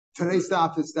Today's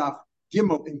stop is stop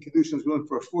Gimel in Kiddushin is going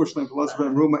for a floor slam for Elazar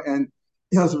and Ruma and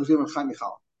Elazar and Chaim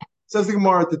Michal. Says the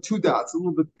Gemara at the two dots, a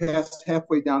little bit past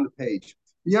halfway down the page.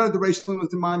 Yana the Reish Limud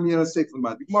Demam, Yana Seif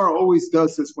Limud. The Gemara always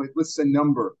does this when it lists a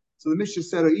number. So the Mishnah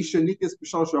said, Isha Nikas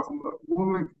B'Shal Shacham, a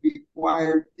woman can be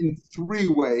acquired in three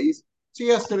ways. So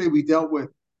yesterday we dealt with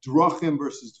Drachim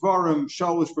versus Dvarim,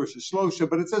 Shalosh versus Shlosha,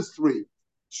 but it says three.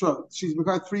 So she's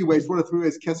acquired three ways. What are three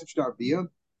ways? Kesef Shtar Bia.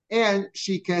 And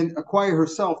she can acquire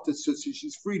herself, so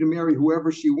she's free to marry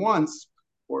whoever she wants,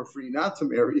 or free not to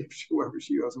marry whoever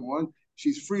she doesn't want.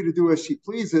 She's free to do as she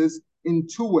pleases in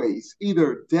two ways,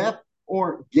 either death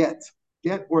or get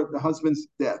or the husband's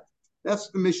death. That's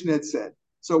what the Mishnah had said.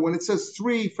 So when it says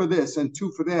three for this and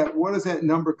two for that, what does that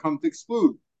number come to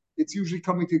exclude? It's usually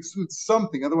coming to exclude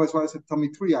something. Otherwise, why does it tell me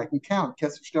three? I can count.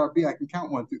 Kesef Shtar Bia, I can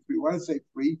count 1, 2, 3. Why does it say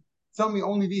three? Tell me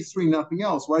only these three, nothing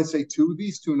else. Why does it say two?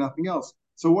 These two, nothing else.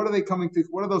 So what are they coming to?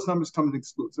 What are those numbers coming to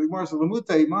exclude? So Gemara says,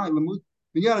 "Lamutei my lamut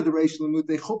minyana dereish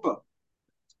lamutei chuppah."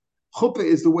 Chuppah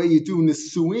is the way you do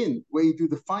nisuin, where you do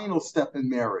the final step in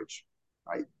marriage,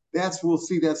 right? We'll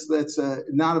see. That's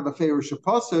not of a favorish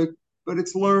pasuk, but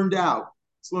it's learned out.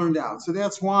 It's learned out. So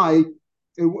that's why.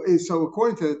 So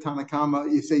according to the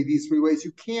Tanakama, you say these three ways.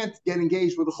 You can't get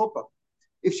engaged with a chuppah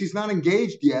if she's not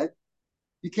engaged yet.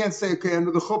 You can't say, okay, under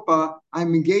the chuppah,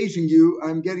 I'm engaging you,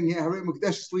 I'm getting it.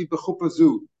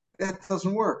 That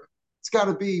doesn't work. It's got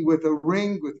to be with a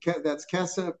ring, that's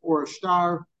kesef, or a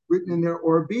shtar written in there,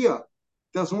 or a bia. It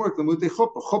doesn't work. The mutei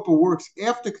chuppah. Chuppah works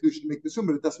after kedushin to make the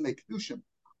but it doesn't make kedushin.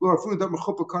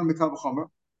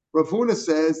 Ravuna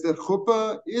says that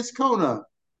chuppah is kona,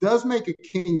 does make a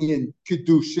kinyan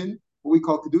kedushin, what we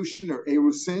call kedushin or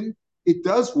erusin. It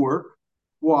does work.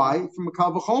 Why? From a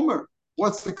kal v'chomer.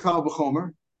 What's the kal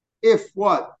v'chomer? If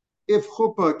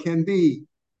chuppah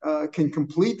can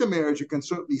complete the marriage, it can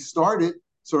certainly start it.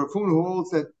 So Rafuna holds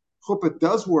that chuppah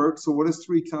does work. So what does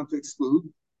three come to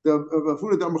exclude? The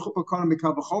Rafuna dam chuppah kana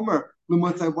mikal v'chomer.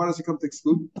 Lumutay, what does it come to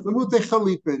exclude? Lumutay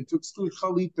chalipin, to exclude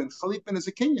chalipin. Chalipin is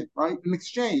a kinyan, right? In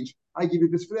exchange, I give you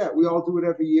this for that. We all do it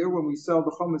every year when we sell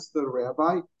the chumash to the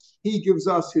rabbi. He gives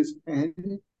us his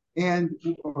pen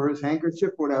or his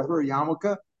handkerchief, whatever, a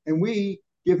yarmulke, and we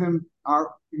give him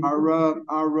our chumetz,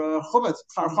 our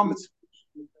chumetz.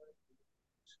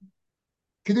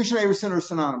 Kiddushin and Erusin are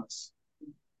synonymous.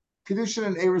 Kiddushin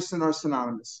and Erusin are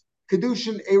synonymous.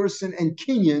 Kiddushin, Erusin, and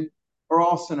Kinyan are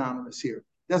all synonymous here.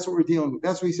 That's what we're dealing with.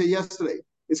 That's what we said yesterday.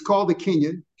 It's called a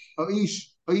Kinyan. Aisha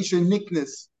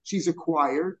Niknas, she's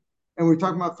acquired. And we're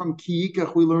talking about from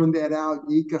Kiyikach, we learned that out.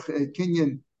 Yikach,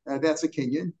 Kinyan, that's a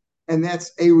Kinyan. And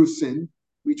that's Erusin.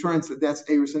 We translate that's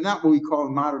Erusin, not what we call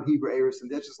in modern Hebrew Erusin.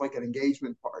 That's just like an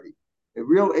engagement party. A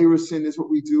real Erusin is what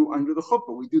we do under the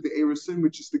chuppah. We do the Erusin,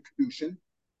 which is the Kiddushin.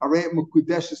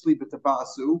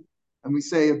 And we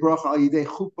say a bracha al yidei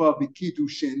chuppah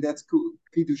b'kiddushin. That's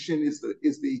Kiddushin is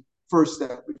the first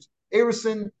step.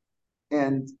 Erusin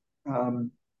and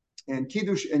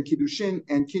Kiddushin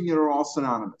and Kinyan are all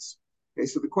synonymous. Okay,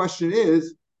 so the question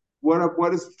is,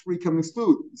 what does the three come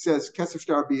exclude? It says kesef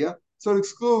shtar bia, so it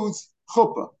excludes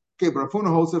chuppah. Okay, but Rafuna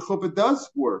holds that chuppah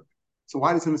does work. So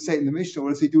why does it say in the Mishnah? What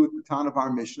does he do with the ton of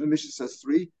our Mishnah? The Mishnah says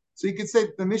three. So you could say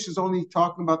that the Mishnah is only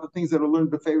talking about the things that are learned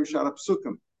b'feirush out of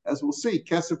psukim. As we'll see,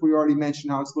 kesef we already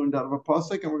mentioned how it's learned out of a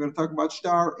pasuk, and we're going to talk about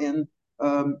shtar and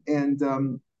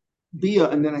bia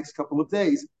in the next couple of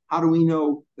days. How do we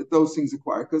know that those things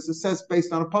acquire? Because it says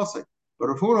based on a pasuk. But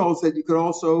Rafuna holds that you could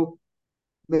also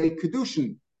make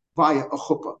kedushin via a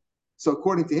chuppah. So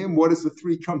according to him, what does the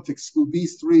three come to exclude?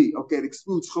 These three, okay, it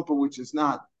excludes chuppah, which is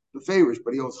not the favorish,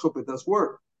 but he holds chuppah does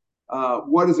work.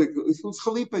 What is it? It excludes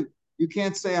chalipin. You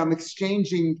can't say I'm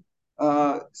exchanging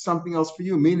something else for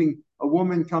you, meaning a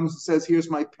woman comes and says, here's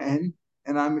my pen,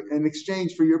 and I'm in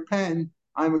exchange for your pen,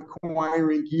 I'm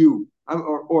acquiring you.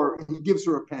 Or he gives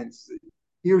her a pen.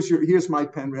 Here's my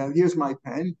pen, here's my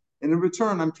pen, and in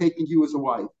return, I'm taking you as a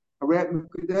wife.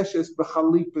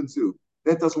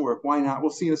 That doesn't work. Why not?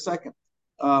 We'll see in a second.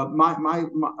 I might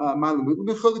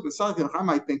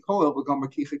think,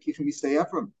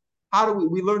 how do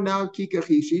we learn now Kika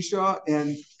Chishisha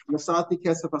and Nasati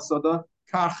Kesef Asada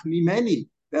Kach Mimeni?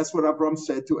 That's what Abram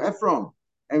said to Ephron.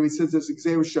 And he says there's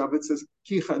Xer Shav, it says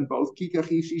Kicha in both, Kika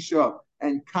Chishisha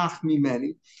and Kach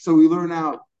Mimeni. So we learn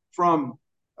out from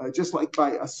just like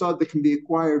by Asad that can be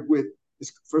acquired with,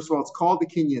 first of all, it's called the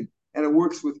Kinyan, and it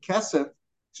works with Kesef.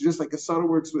 So just like a Sada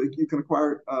works with, you can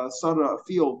acquire a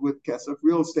field with Kesef.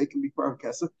 Real estate can be acquired with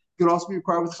Kesef. It could also be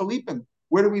acquired with Chalipin.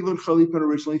 Where did we learn Chalipin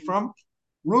originally from?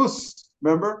 Rus.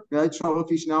 Remember? Now he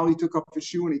took off his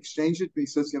shoe and he exchanged it. But he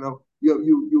says, you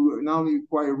not only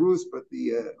acquire Rus, but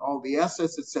all the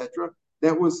assets, etc.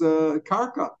 That was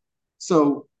Karka.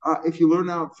 So if you learn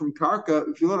out from Karka,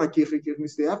 if you learn out Kicha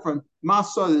Mr. Ephron,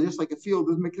 Masa, just like a field,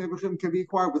 can be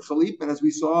acquired with Chalip, and as we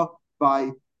saw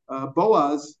by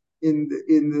Boaz in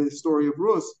the story of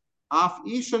Rus,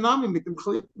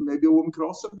 maybe a woman could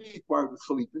also be acquired with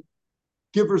Chalip.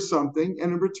 Give her something,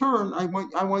 and in return, I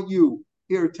want you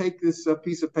here. Take this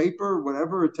piece of paper, or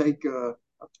whatever, or take a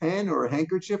pen or a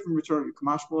handkerchief in return.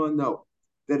 Kamashma, no,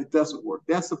 that it doesn't work.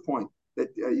 That's the point. That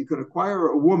you can acquire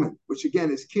a woman, which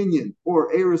again is Kinyan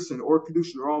or Arison or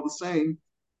Kiddushin, are all the same.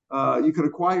 You can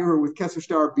acquire her with Keser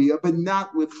Shtar Bia, but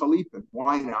not with Chalipin.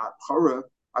 Why not? Chara,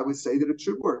 I would say that it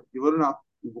should work. You learn out,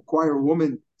 you acquire a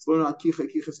woman, learn out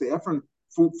Kichas the Ephron,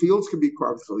 fields can be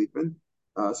acquired with Chalipin.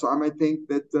 So I might think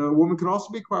that a woman can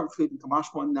also be acquired with Chalipin.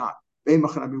 Kamashma, not. I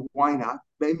mean, why not?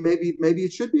 Maybe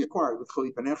it should be acquired with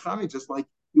Chalipin. Just like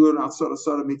you learn out Sora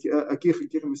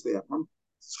Kichas the Ephron.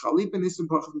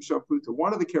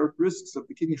 One of the characteristics of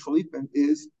the kidney chalipin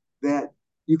is that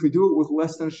you could do it with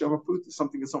less than a shavapruta,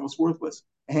 something that's almost worthless,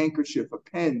 a handkerchief, a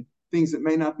pen, things that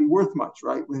may not be worth much,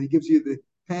 right? When he gives you the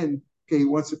pen, okay, he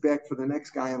wants it back for the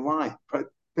next guy in line, but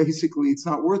basically it's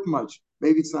not worth much.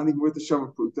 Maybe it's not even worth a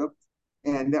shavapruta,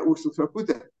 and that works with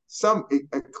shavapruta.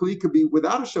 A kli could be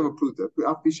without a shavapruta.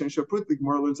 The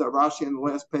Gemara learns that Rashi in the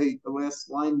last page, the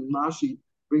last line in Rashi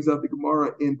brings out the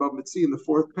Gemara in Bava Metzia in the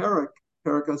fourth parak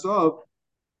Azov,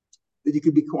 that you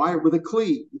could be quiet with a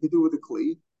kli. You could do it with a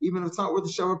kli, even if it's not with a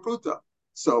shavapruta.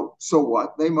 So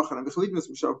what?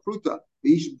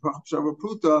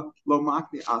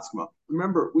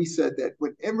 Remember, we said that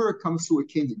whenever it comes to a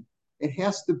kinyan, it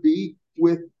has to be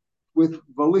with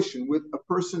volition, with a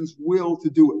person's will to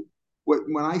do it.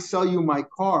 When I sell you my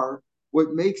car,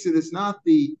 what makes it is not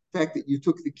the fact that you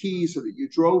took the keys or that you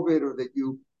drove it or that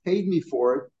you paid me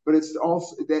for it, but it's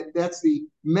also that's the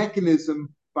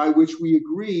mechanism by which we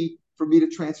agree for me to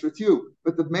transfer to you.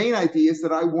 But the main idea is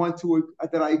that I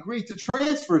agree to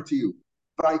transfer to you.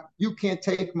 But you can't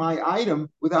take my item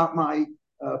without my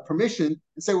permission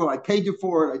and say, well, I paid you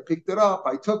for it, I picked it up,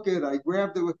 I took it, I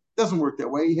grabbed it. It doesn't work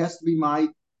that way. It has to be my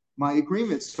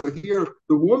agreement. So here,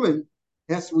 the woman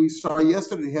we saw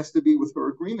yesterday, has to be with her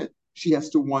agreement. She has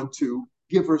to want to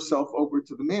give herself over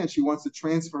to the man. She wants to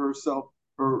transfer herself,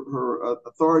 her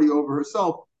authority over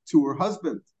herself to her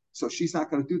husband. So she's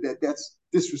not going to do that. That's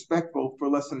disrespectful for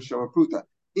less than a shavapruta.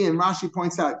 And Rashi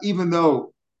points out, even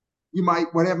though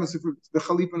what happens if the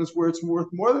chalipin is where it's worth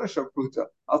more than a shavapruta?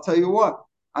 I'll tell you what,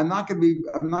 I'm not going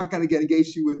to get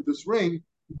engaged to you with this ring,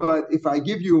 but if I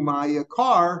give you my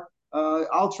car,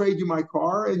 I'll trade you my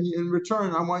car, and in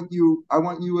return, I want you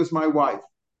as my wife.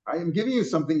 I am giving you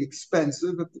something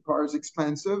expensive if the car is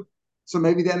expensive, so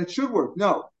maybe then it should work.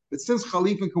 No, but since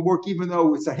chalipin can work even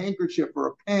though it's a handkerchief or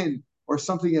a pen or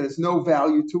something that has no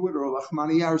value to it, or a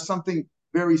lachmaniya or something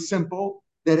very simple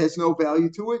that has no value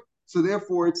to it, so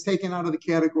therefore it's taken out of the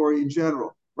category in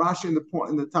general. Rashi in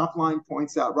the top line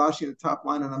points out, Rashi in the top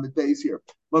line on Amid Beis here,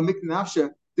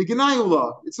 the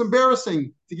Genayula, it's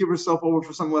embarrassing to give herself over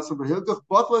for some lesson for him. There's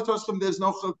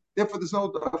no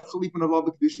chalipin of all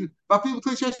the Kiddushin.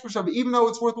 Even though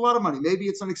it's worth a lot of money, maybe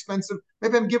it's an expensive.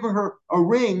 Maybe I'm giving her a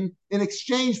ring in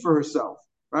exchange for herself,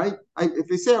 right? If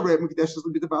they say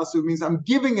it means I'm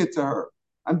giving it to her.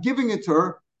 I'm giving it to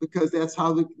her because that's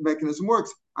how the mechanism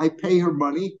works. I pay her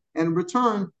money, and in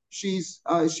return, she's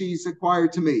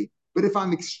acquired to me. But if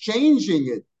I'm exchanging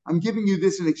it, I'm giving you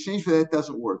this in exchange for that. It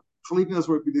doesn't work. Chalipin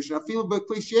doesn't work Kiddushin. I feel but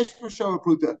please sheyesh for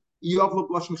shavapruta. Yavla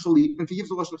b'lashon chalipin. If he gives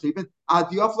the lashon chalipin, ad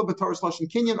yavla b'taras lashon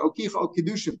kinyan o kicha o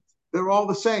Kiddushin. They're all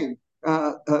the same.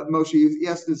 Moshe,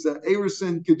 yes, there's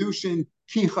Arison, Kiddushin,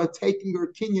 kicha, taking her,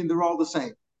 kinyan. They're all the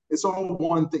same. It's all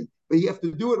one thing. But you have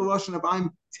to do it a lashon of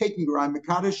I'm taking her, I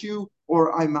mekadosh you,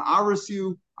 or I ma'aris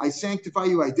you, I sanctify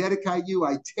you, I dedicate you,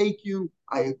 I take you,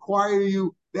 I acquire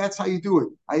you. That's how you do it.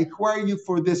 I acquire you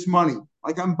for this money.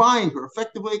 Like I'm buying her.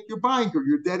 Effectively, like you're buying her.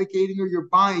 You're dedicating her, you're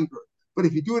buying her. But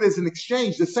if you do it as an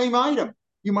exchange, the same item,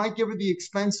 you might give her the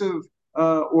expensive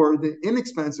or the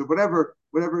inexpensive, whatever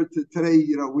today,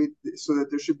 so that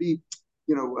there should be,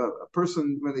 a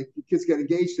person, when the kids get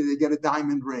engaged, they get a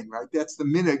diamond ring, right? That's the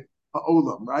minig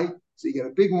ha'olam, right? So you get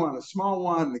a big one, a small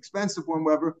one, an expensive one,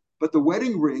 whatever. But the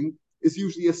wedding ring is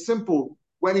usually a simple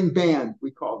wedding band,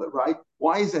 we call it, right?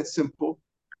 Why is that simple?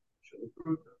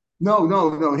 No.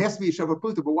 It has to be a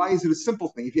shavapruta, but why is it a simple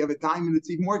thing? If you have a diamond,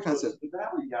 it's even more expensive. The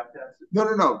value you have to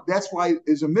have. No. That's why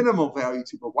there's a minimal value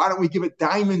to it. But why don't we give a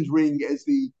diamond ring as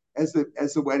the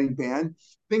wedding band?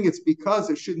 I think it's because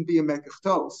there shouldn't be a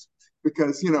mekachtos.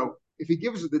 Because if he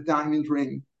gives her the diamond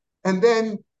ring, and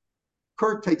then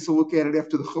Kurt takes a look at it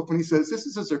after the chuppah and he says, this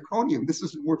is a zirconium. This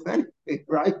isn't worth anything,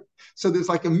 right? So there's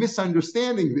like a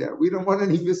misunderstanding there. We don't want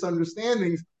any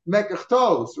misunderstandings. Mekach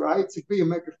tos, right? It's a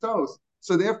mekach tos.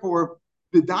 So therefore,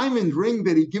 the diamond ring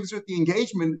that he gives her at the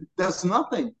engagement does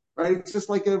nothing, right? It's just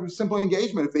like a simple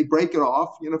engagement. If they break it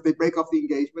off, if they break off the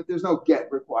engagement, there's no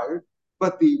get required.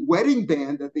 But the wedding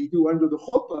band that they do under the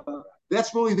chuppah,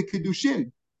 that's really the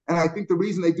קידושין. And I think the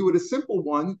reason they do it a simple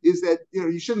one is that,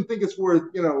 you shouldn't think it's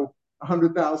worth,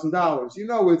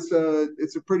 $100,000.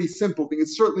 It's a pretty simple thing.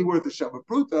 It's certainly worth a shava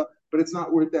pruta, but it's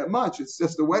not worth that much. It's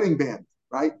just a wedding band,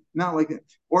 right? Not like it.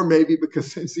 Or maybe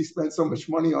because since he spent so much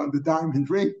money on the diamond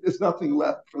ring, there's nothing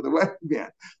left for the wedding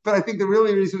band. But I think the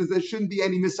really reason is there shouldn't be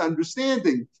any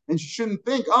misunderstanding. And you shouldn't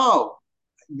think, oh,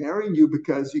 I'm marrying you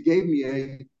because you gave me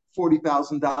a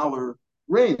 $40,000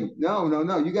 ring. No.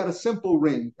 You got a simple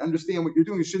ring. Understand what you're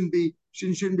doing. You shouldn't be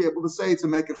able to say it's a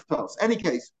mekach tos. Any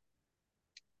case,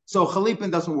 so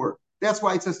chalipin doesn't work. That's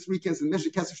why it says 3 kids in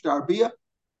Mishnah Kesef Shtarabiyah,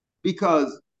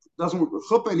 because it doesn't work with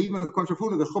chuppah, and even according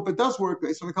to the chuppah does work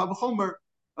based on the kal v'chomer.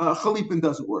 Chalipin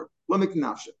doesn't work. Lamik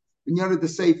nafsha. The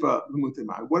seifa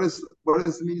l'mutimai. What does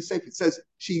the meaning of seifa? It says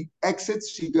she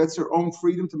exits. She gets her own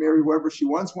freedom to marry whoever she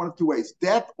wants. One of two ways: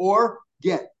 death or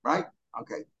get. Right?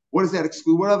 Okay. What does that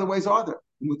exclude? What other ways are there?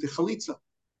 Chalitza.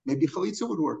 Maybe chalitza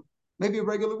would work. Maybe a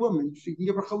regular woman, she can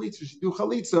give her chalitza. She do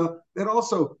chalitza. That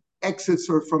also exits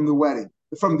her from the wedding,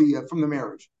 from the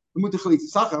marriage. I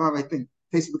think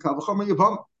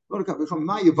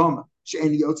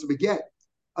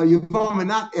a Yavama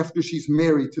not after she's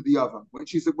married to the Yavam. When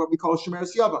she's at what we call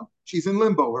Shemeres Yavam. She's in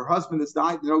limbo. Her husband has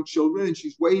died, no children, and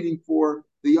she's waiting for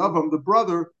the Yavam, the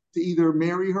brother, to either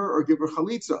marry her or give her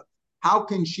chalitza. How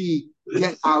can she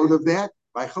get out of that?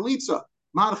 By chalitza.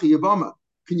 Malchi Yavama.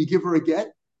 Can you give her a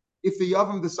get? If the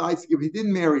Yavam decides to give, he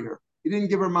didn't marry her. He didn't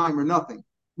give her mime or nothing.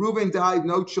 Reuben died,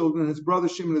 no children. His brother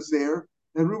Shimon is there.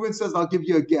 And Reuben says, I'll give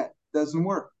you a get. Doesn't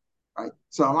work. Right?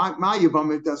 So my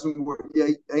Yavam, it doesn't work.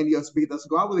 Any Yotzbek doesn't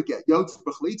go out with a get. Yotz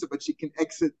b'chalitza, but she can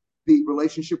exit the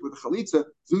relationship with the chalitza.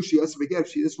 Zushi Yotzbek,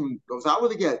 if this one goes out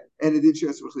with a get, and it did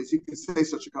Yotzbek chalitza, you can say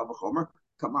such a kal v'chomer.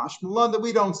 Kamash Mulan, that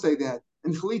we don't say that.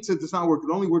 And chalitza does not work.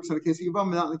 It only works in the case of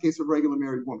Yavam, not in the case of a regular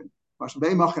married woman. Why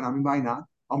not?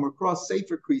 Cross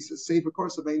safer creases, safer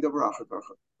course of Ein Davar Achad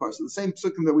Barcha. So the same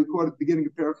psukim that we quoted at the beginning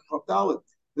of Perek Chav Dalet.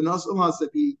 The Nasalas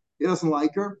that he doesn't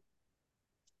like her,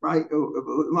 right?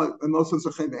 And most of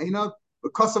them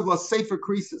because of safer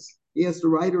creases. He has to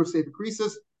write her safer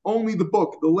creases. Only the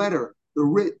book, the letter, the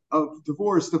writ of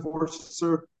divorces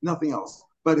her, nothing else.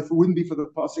 But if it wouldn't be for the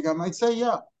pasuk, I might say,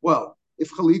 yeah. Well,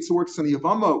 if chalitza works in the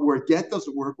Yavama, where get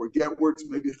doesn't work, where get works,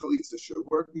 maybe chalitza should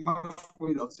work. We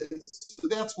don't say it. So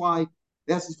that's why.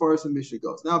 That's as far as the Mishnah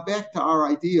goes. Now back to our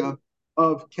idea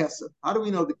of kesef. How do we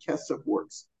know that kesef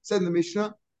works? It said in the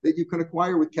Mishnah that you can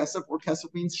acquire with kesef, or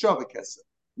kesef means shava kesef.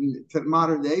 In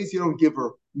modern days, you don't give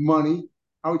her money.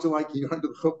 How would you like under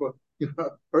the chuppah?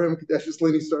 Aram Kadesh's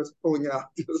lady starts pulling out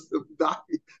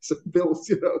some bills.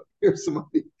 Here's some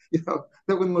money. That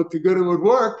wouldn't look too good. It would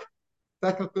work.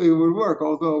 Technically, it would work.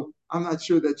 Although I'm not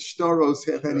sure that shtaros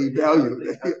have any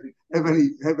value. Have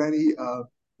any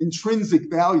intrinsic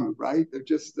value, right? They're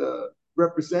just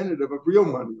representative of real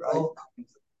money, right?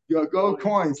 Gold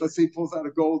coins. Let's say he pulls out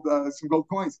some gold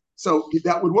coins. So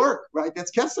that would work, right? That's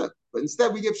kesef. But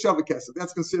instead, we give shava kesef.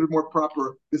 That's considered more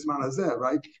proper bisman hazeh,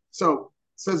 right? So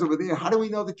it says over there, how do we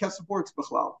know that kesef works,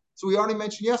 b'chlal? So we already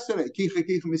mentioned yesterday, kicha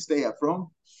mistei Ephron,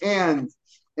 and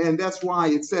that's why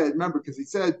it said. Remember, because he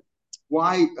said,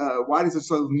 why does it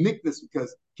so nickness?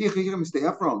 Because kicha mistei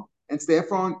Ephron. And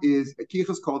Stephron is a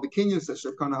kichas called the Kinyan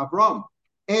Shekana Avram.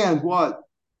 And what?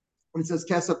 When it says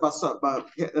Kesef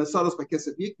Sados by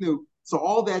Kesef Yiknu, so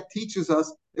all that teaches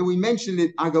us, and we mentioned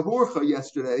it Agavorcha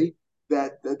yesterday,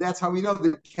 that's how we know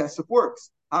that Kesef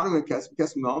works. How do we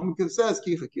Kesef know? Because it says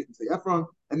Kicha Kitn Stephron,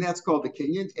 and that's called the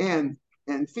Kinyan,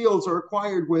 and fields are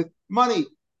acquired with money,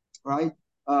 right?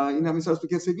 And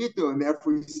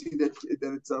therefore you see that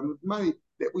it's money.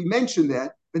 That we mentioned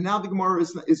that, but now the Gemara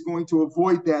is going to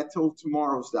avoid that till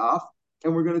tomorrow's daf,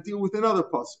 and we're going to deal with another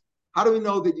puzzle. How do we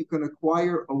know that you can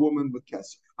acquire a woman with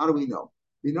kesef? How do we know?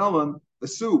 We know the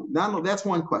su. That's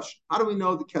one question. How do we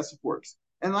know that kesef works?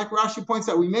 And like Rashi points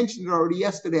out, we mentioned it already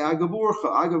yesterday. Agavurcha,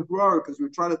 Agavrar, because we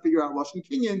were trying to figure out lashon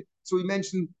kinyan. So we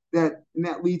mentioned that, and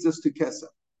that leads us to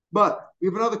kesef. But we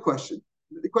have another question.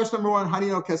 The question number one: how do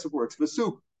you know kesef works? The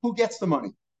su. Who gets the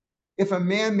money? If a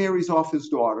man marries off his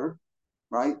daughter,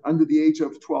 right, under the age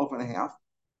of 12 and a half,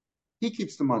 he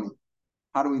keeps the money.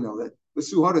 How do we know that? A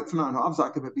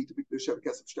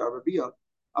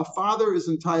father is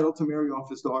entitled to marry off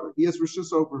his daughter. He has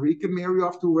rishus over her. He can marry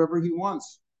off to whoever he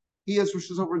wants. he has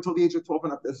Rishus over until the age of 12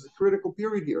 and a half. This is a critical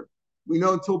period here. We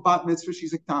know until Bat Mitzvah,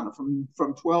 she's a Ketana. From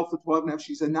 12 to 12 and a half,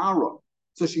 she's a Nara.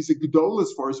 So she's a Gedola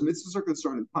as far as mitzvahs are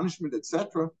concerned and punishment,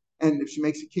 etc. And if she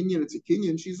makes a Kinyan, it's a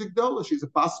Kinyan. She's a Gedola. She's a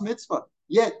Bas Mitzvah.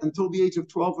 Yet, until the age of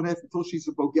 12 and a half, until she's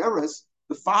a Bogeres,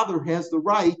 the father has the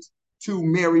right to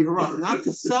marry her up, not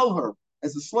to sell her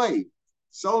as a slave.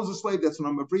 Sell as a slave, that's an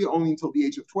Amavriya only until the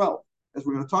age of 12, as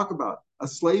we're going to talk about. A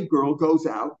slave girl goes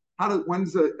out. When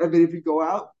does the Eved go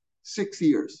out? 6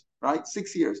 years, right?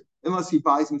 6 years. Unless he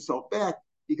buys himself back,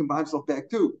 he can buy himself back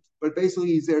too. But basically,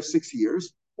 he's there 6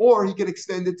 years, or he can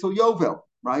extend it till Yovel,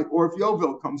 right? Or if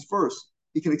Yovel comes first,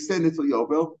 he can extend it till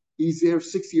Yovel. He's there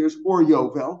 6 years or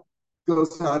Yovel,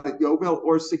 goes out at Yovel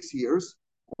or 6 years,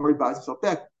 or he buys himself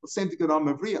back. The same thing with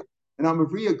Amavriya. And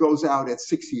Amavriya goes out at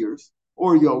 6 years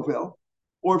or Yovel,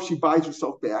 or if she buys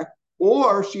herself back,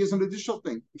 or she has an additional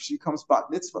thing. If she comes Bat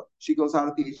Mitzvah, she goes out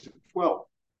at the age of 12.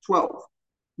 12.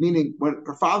 Meaning when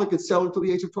her father could sell her till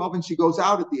the age of 12 and she goes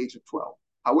out at the age of 12.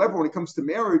 However, when it comes to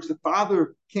marriage, the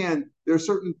father there are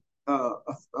certain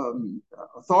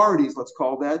authorities, let's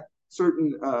call that,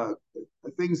 certain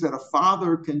things that a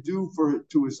father can do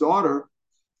to his daughter.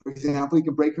 For example, he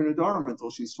can break her nedarim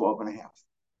until she's 12 and a half.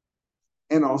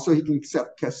 And also he can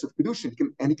accept Kesef קידושין,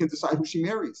 and he can decide who she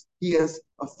marries. He has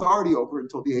authority over her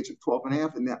until the age of 12 and a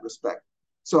half in that respect.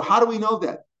 So how do we know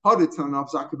that? That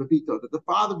the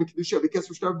father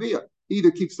he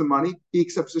either keeps the money, he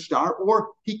accepts the shtar,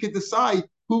 or he could decide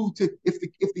who to,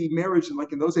 if the marriage,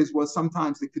 like in those days, was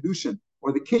sometimes the קידושין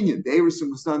or the Kinyan, the Erusin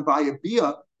was done by a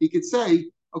bia, he could say,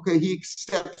 okay, he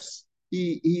accepts,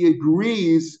 he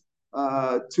agrees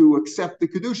to accept the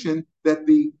קידושין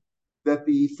that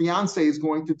the fiance is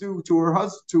going to do to her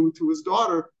husband, to his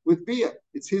daughter with bia.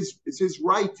 It's his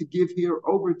right to give her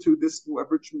over to this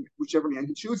whichever man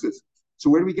he chooses. So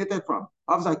where do we get that from?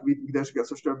 Where do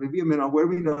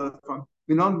we know that from?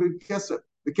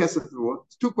 The kesef.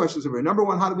 Two questions over here. Number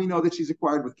one, how do we know that she's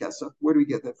acquired with kesef? Where do we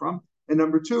get that from? And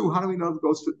number two, how do we know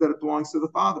that it belongs to the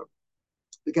father?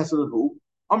 The kesef of who?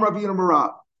 Rabbi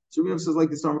Marav. So Rabbi says like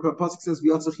this. Pasuk says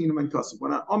v'yatzachinam and kesef.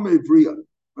 When an Amavriya,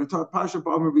 when Pasha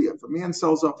Amavriya, if a man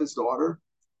sells off his daughter,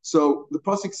 so the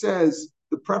pasuk says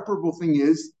the preferable thing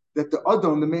is that the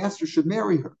Adon, the master, should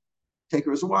marry her, take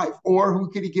her as a wife. Or who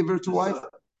could he give her to wife?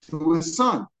 To his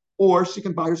son. Or she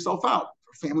can buy herself out.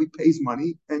 Her family pays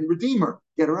money and redeem her,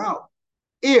 get her out.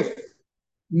 If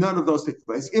none of those take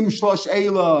place, Im shlosh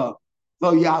eila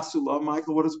lo yasula,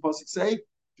 Michael, what does the pasuk say?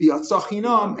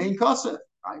 V'yatzachinam ein kasef.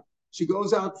 Right? She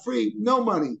goes out free, no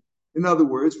money. In other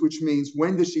words, which means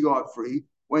when does she go out free?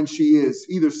 When she is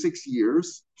either 6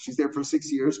 years, she's there for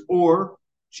 6 years, or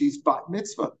she's bat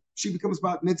mitzvah. She becomes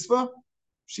bat mitzvah,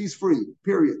 she's free,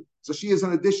 period. So she has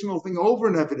an additional thing over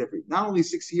and over. Not only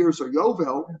 6 years or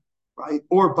yovel, right,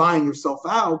 or buying herself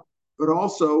out, but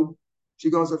also she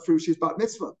goes up free, she's bat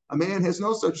mitzvah. A man has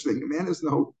no such thing. A man has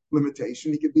no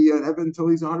limitation. He could be an Evan until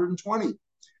he's 120.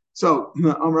 So, Ein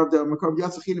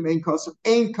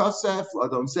Kasef,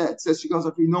 Adam said, says she goes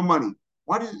up free, no money.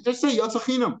 Why did it just say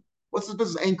Yatzachinam? What's the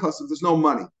business? Ein Kasef, there's no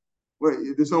money.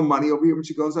 There's no money over here when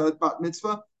she goes out at bat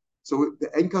mitzvah. So the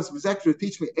Ein Kasef is extra to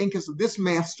teach me, Ein Kasef, this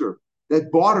master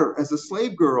that bought her as a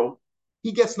slave girl,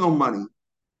 he gets no money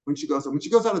when she goes out. When she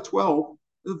goes out at 12,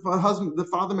 the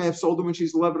father may have sold her when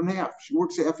she's 11 and a half. She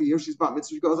works half a year, she's bat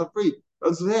mitzvah, she goes out free.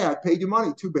 Doesn't say, hey, I paid you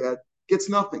money, too bad. Gets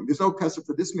nothing. There's no kesef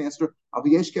for this master.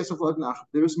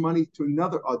 There is money to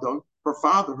another Adon, her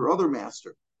father, her other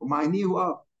master.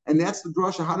 And that's the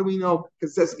drasha. How do we know?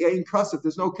 Because it says ain't kesef.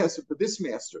 There's no kesef for this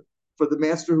master, for the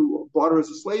master who bought her as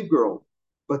a slave girl.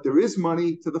 But there is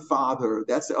money to the father.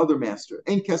 That's the other master.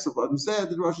 Ain't kesef l'adam said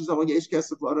the drasha is yesh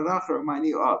kesef l'adam acher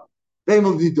ma'ani.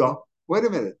 Wait a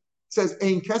minute. It says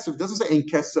ain't kesef. It doesn't say ain't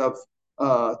kesef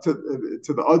to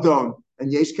the Adon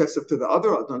and yesh kesef to the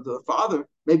other Adon, to the father.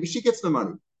 Maybe she gets the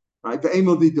money, right?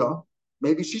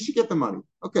 Maybe she should get the money.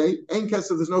 Okay, ain't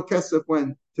kesef. There's no kesef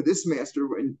when to this master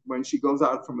when she goes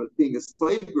out from being a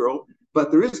slave girl,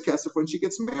 but there is kesef when she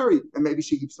gets married, and maybe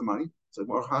she keeps the money. So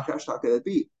how can that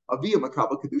be?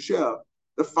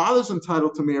 The father's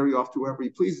entitled to marry off to whoever he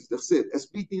pleases. This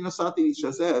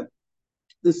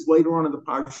is later on in the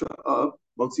parsha of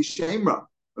Motzi Shemra.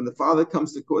 When the father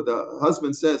comes to court, the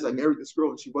husband says, I married this girl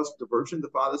and she wasn't a virgin. The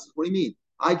father says, what do you mean?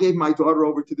 I gave my daughter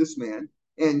over to this man,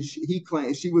 and he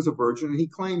claims she was a virgin, and he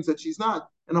claims that she's not.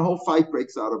 And a whole fight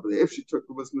breaks out over there. If she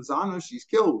was Mazana, she's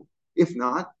killed. If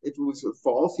not, if it was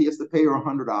false, he has to pay her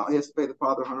 $100. He has to pay the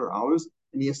father $100,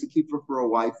 and he has to keep her for a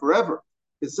wife forever.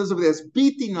 It says over there,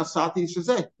 "Biti nasati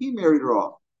shazeh." He married her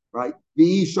off, right?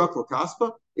 V'i shakla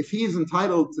kaspa. If he is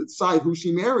entitled to decide who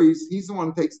she marries, he's the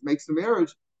one who makes the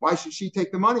marriage. Why should she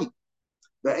take the money?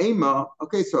 The Ema,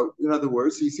 okay, so in other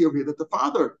words, so you see over here that the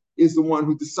father is the one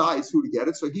who decides who to get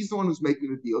it. So he's the one who's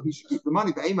making the deal. He should keep the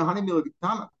money. The Ema, Hani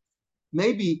Milikana.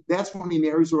 Maybe that's when he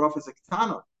marries her off as a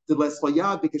katana, the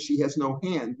leslayad, because she has no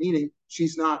hand, meaning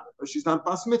she's not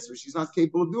bas mitzvah, she's not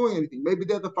capable of doing anything. Maybe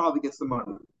there the father gets the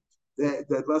money. That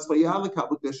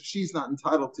leslayad, she's not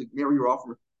entitled to marry her off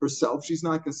herself. She's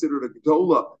not considered a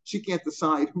gedola. She can't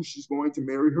decide who she's going to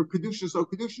marry. Her kedushin is no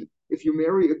kedushin. If you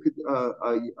marry a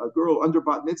girl under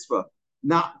bat mitzvah,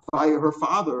 not via her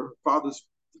father's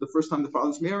the first time the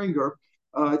father's marrying her,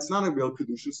 it's not a real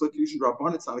kedushin. It's like kedushin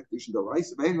rabban. It's not a kedushin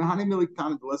deraisa.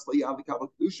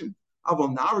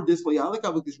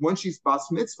 When she's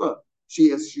bas mitzvah,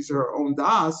 she's her own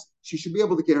das. She should be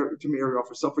able to marry her off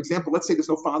herself. For example, let's say there's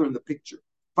no father in the picture.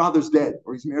 Father's dead,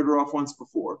 or he's married her off once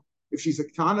before. If she's a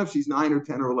ketana, if she's 9 or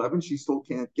 10 or 11, she still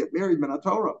can't get married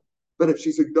minatorah. But if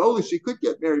she's a gedolah, she could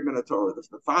get married minatorah. If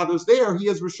the father's there, he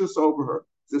has rishus over her.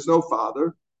 If there's no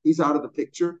father, he's out of the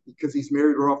picture because he's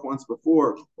married her off once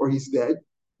before, or he's dead.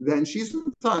 Then she's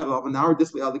entitled of an hour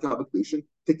display of the kabbalah.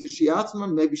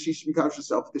 Maybe she should encourage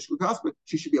herself, but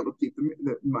she should be able to keep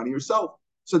the money herself.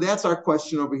 So that's our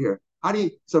question over here. How do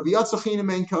you? So v'yatzachina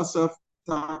mein kasaf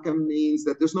taka means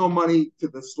that there's no money to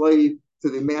the slave, to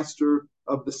the master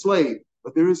of the slave,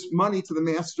 but there is money to the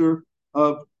master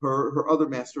of her other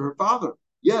master, her father.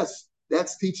 Yes,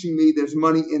 that's teaching me there's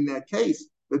money in that case.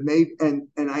 But maybe, and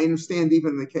I understand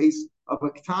even in the case of a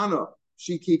katana,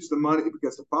 she keeps the money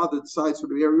because the father decides who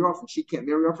to marry her off, and she can't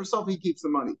marry off herself. He keeps the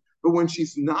money. But when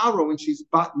she's naro, when she's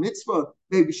bat mitzvah,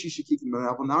 maybe she should keep the money.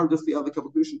 Now, just the other couple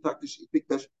of she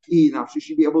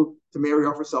should be able to marry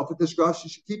off herself at this guy. She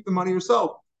should keep the money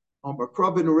herself.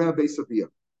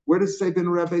 Where does it say bin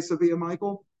Rabbi Savia,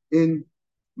 Michael? In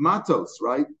Matos,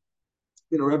 right?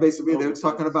 Bin Rabbi Savia, they're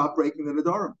talking about breaking the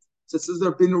Nadarim. So it says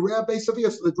there bin Rabbi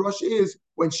Savia. So the drush is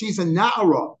when she's a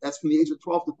na'ara, that's from the age of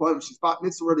 12 to 12. She's bat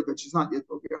mitzvah already, but she's not yet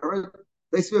okay. All right?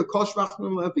 Basically,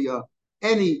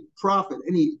 any profit,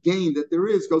 any gain that there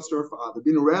is goes to her father.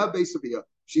 Bin Rabbi Savia.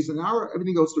 She's an na'ara,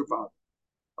 everything goes to her father.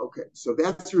 Okay, so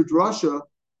that's your drasha.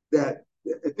 That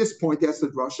at this point, that's the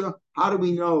drasha. How do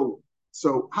we know?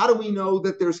 So how do we know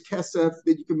that there's kesef,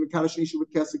 that you can be kadashisha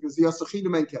with kesef? Because the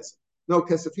yasachidim and kesef. No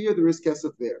kesef here, there is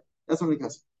kesef there. That's only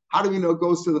kesef. How do we know it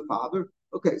goes to the father?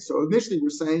 Okay, so initially we're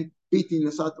saying biti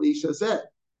nasat liishazeh.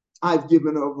 I've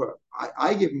given over.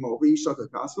 I give him over. Isha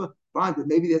kasva. Fine, but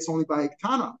maybe that's only by a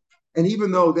kana. And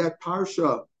even though that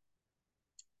parsha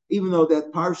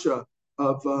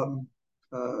of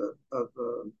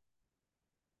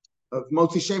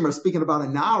Motzi Shemer speaking about a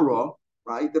Nara,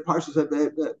 right? The parsha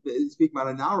speaking about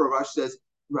a Nara. Rashi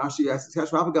asks,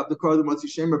 "Kashvavagav the Kor the Motzi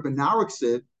Shemer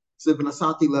benaraksid." So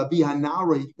Benasati Lavi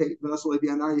Hanara, he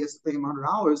has to pay him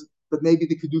 $100. But maybe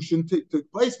the kedushin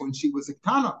took place when she was a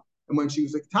ketana. And when she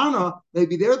was a ketana,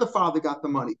 maybe there the father got the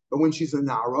money. But when she's a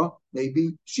nara,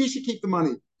 maybe she should keep the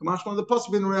money. But we're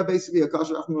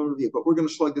going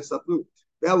to slug this up through.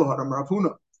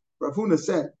 Ravuna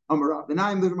said,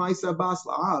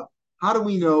 how do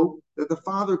we know that the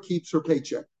father keeps her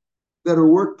paycheck? That her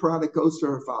work product goes to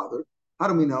her father? How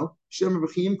do we know?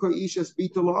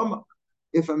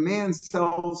 If a man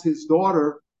sells his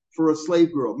daughter for a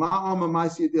slave girl,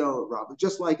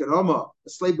 just like an a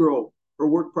slave girl, her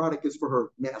work product is for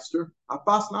her master.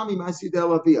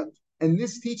 And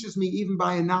this teaches me even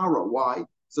by a nara. Why?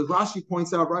 So Rashi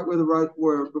points out where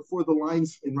before the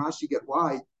lines in Rashi get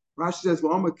wide, Rashi says, the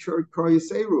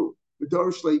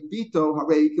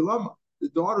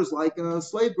daughter's like a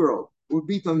slave girl.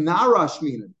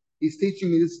 He's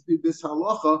teaching me this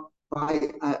halacha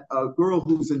by a girl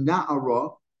who's a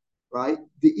na'ara, right?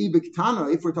 The ibiktana,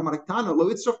 if we're talking about ktana, lo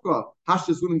itzrafka,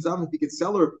 hashtas unim zav, if he could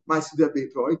sell her,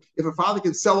 if a father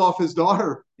can sell off his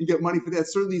daughter and get money for that,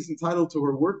 certainly he's entitled to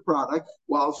her work product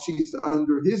while she's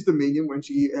under his dominion when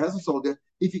she hasn't sold it.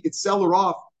 If he could sell her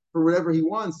off for whatever he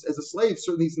wants as a slave,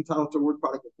 certainly he's entitled to her work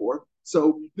product before.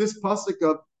 So this pasuk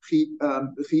of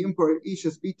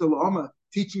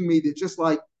teaching me that just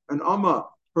like an amma,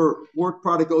 her work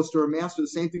product goes to her master. The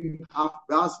same thing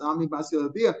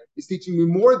is teaching me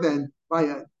more than by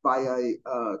a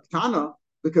kana,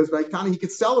 because by kana he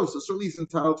could sell her, so certainly he's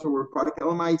entitled to her work product.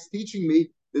 Elamai is teaching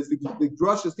me, the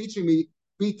drush is teaching me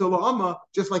bita amma,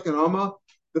 just like an amma,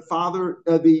 the father,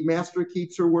 the master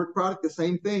keeps her work product. The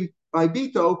same thing by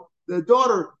bito, the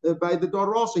daughter, by the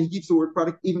daughter also he keeps the work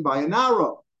product, even by a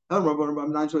nara. What do I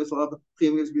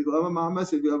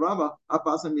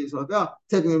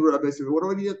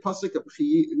need that pasuk of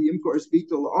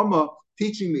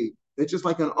teaching me that just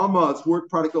like an amma's work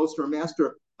product goes to her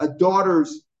master, a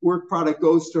daughter's work product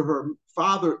goes to her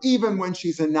father, even when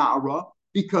she's a na'ara,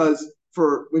 because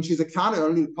for when she's a kana, I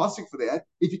don't need a pasuk for that.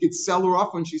 If you could sell her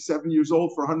off when she's 7 years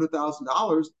old for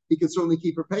 $100,000, he could certainly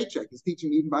keep her paycheck. He's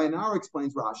teaching even by an hour,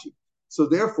 explains Rashi. So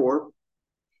therefore,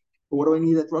 what do I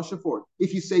need that drasha for?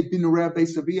 If you say bin Rav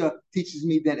Beisavia teaches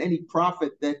me that any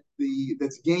profit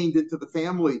that's gained into the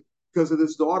family because of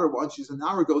this daughter, once she's an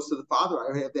hour, goes to the father,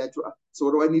 I have that. So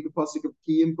what do I need the pasuk of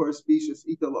kiyim korespicious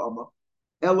italama?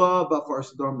 Ella bafar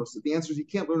sadarmos. The answer is you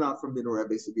can't learn out from bin Rav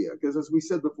Beisavia because, as we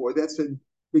said before, that's in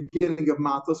beginning of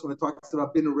Matos when it talks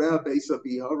about bin Rav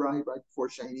Beisavia, right before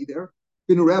Shani there.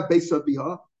 Bin Rav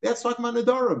Beisavia. That's talking about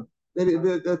Nadarim.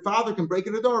 The father can break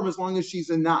an Nadarim as long as she's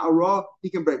a Na'ara, he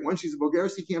can break. When she's a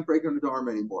Bulgaris, he can't break an Nadarim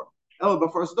anymore. Ella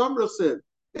bafar sadarmos said.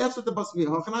 That's what the pasuk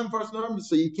means.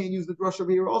 So you can't use the drasha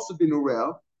over here also bin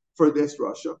Rav for this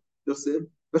drasha. Okay,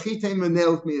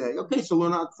 so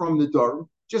learn out from the Nadarim.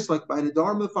 Just like by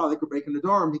Nadarim, the father could break a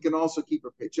Nadarim, he can also keep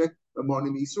a paycheck.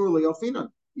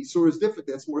 Isur is different,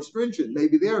 that's more stringent.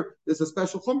 Maybe there's a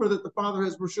special chumrah that the father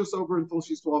has reshus over until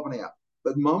she's 12 and a half.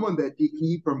 But mama that he can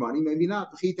keep her money, maybe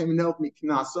not.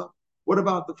 What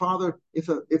about the father? If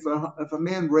a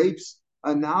man rapes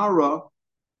a nara,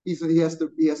 he has to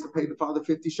pay the father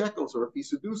 50 shekels, or if he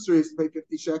seduces her, he has to pay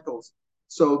 50 shekels.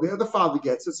 So there the father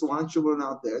gets it. So why don't you learn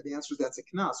out there? The answer is that's a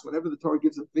knas. Whenever the Torah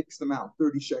gives a fixed amount,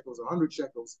 30 shekels, 100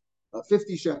 shekels,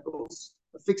 50 shekels,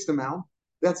 a fixed amount,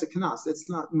 that's a knas. That's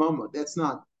not mama. That's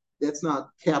not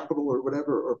capital or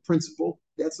whatever or principal.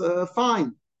 That's a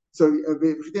fine. So that's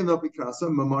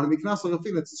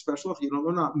a special. You don't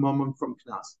learn out mama from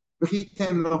knas.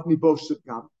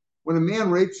 When a man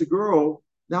rapes a girl,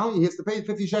 not only he has to pay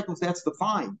 50 shekels, that's the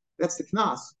fine. That's the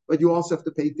knas. But you also have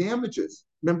to pay damages.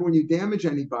 Remember, when you damage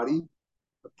anybody,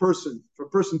 if a person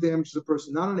damages a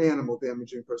person, not an animal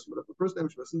damaging a person, but if a person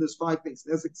damages a person, there's 5 things.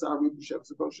 Nezek, tsar, ribushev,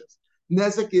 zaboshes.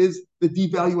 Nezek is the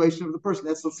devaluation of the person.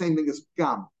 That's the same thing as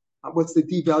gam. What's the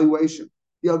devaluation?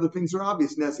 The other things are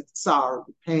obvious. Nezek, tsar,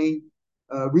 pain,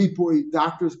 ripui,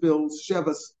 doctor's bills,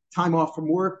 shevas, time off from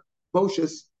work.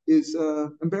 Boshes is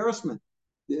embarrassment.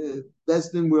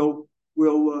 Bezdin will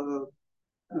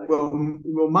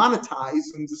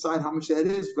monetize and decide how much that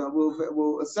is, but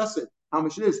we'll assess it, how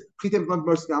much it is.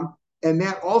 And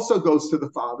that also goes to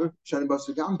the father, because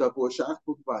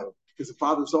the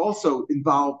father is also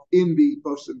involved in the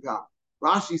Boshim Gam.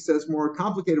 Rashi says more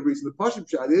complicated reason. The Pashim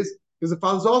Shad is because the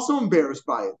father's also embarrassed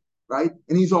by it, right?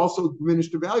 And he's also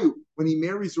diminished the value. When he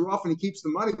marries her off and he keeps the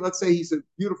money, let's say he's a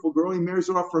beautiful girl, he marries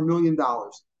her off for $1 million.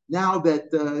 Now that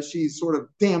she's sort of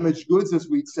damaged goods, as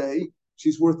we'd say,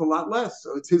 she's worth a lot less.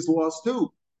 So it's his loss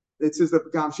too. It says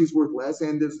that she's worth less,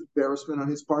 and there's embarrassment on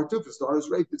his part too. If his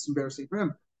daughter's raped, it's embarrassing for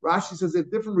him. Rashi says a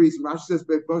different reason. Rashi says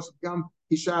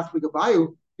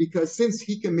because since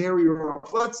he can marry her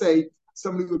off, let's say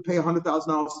somebody would pay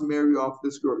 $100,000 to marry off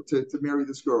this girl, to marry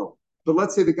this girl. But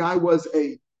let's say the guy was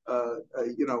a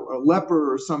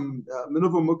leper or some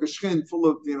menuva mukashkin full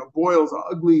of boils, an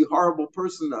ugly, horrible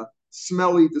person, a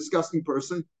smelly, disgusting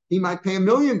person. He might pay $1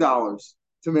 million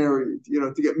to marry,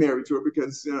 to get married to her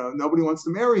because nobody wants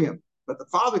to marry him. But the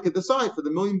father could decide for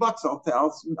the $1 million,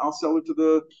 I'll sell it to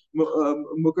the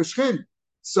mukashkin.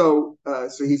 So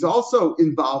he's also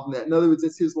involved in that. In other words,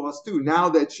 it's his loss too. Now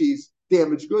that she's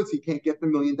damaged goods, he can't get the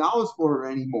 $1 million for her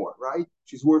anymore, right?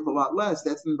 She's worth a lot less.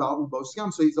 That's involved in both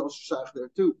scams, so he's also shaykh there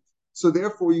too. So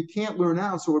therefore, you can't learn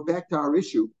out. So we're back to our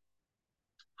issue.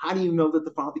 How do you know that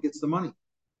the father gets the money?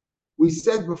 We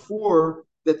said before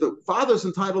that the father's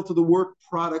entitled to the work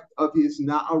product of his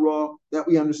na'ara, that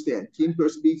we understand.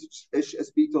 Just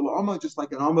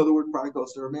like an alma, the work product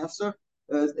goes to her master.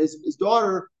 His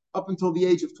daughter, up until the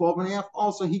age of 12 and a half,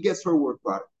 also he gets her work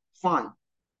product. Fine.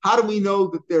 How do we know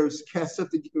that there's kesef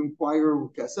that you can acquire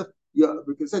with kesef? Yeah,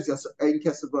 because it says we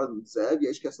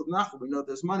know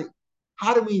there's money.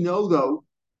 How do we know though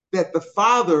that the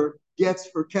father gets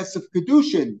her kesef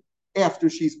קידושין after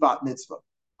she's bat mitzvah?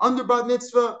 Under bat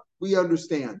mitzvah, we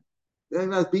understand. He's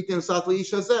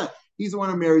the one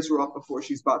who marries her off before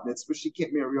she's bat mitzvah. She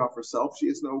can't marry off herself. She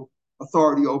has no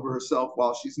authority over herself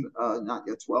while she's not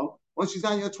yet 12. Once she's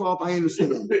not yet 12, I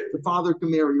understand. The father can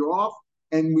marry her off,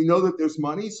 and we know that there's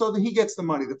money, so that he gets the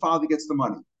money. The father gets the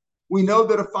money. We know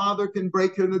that a father can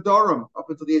break her Nadarim up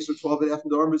until the age of 12, and after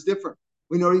Nadarim is different.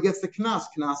 We know he gets the knas.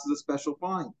 Knas is a special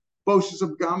fine. Boshes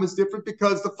of Gam is different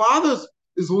because the father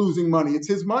is losing money. It's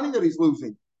his money that he's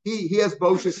losing. He has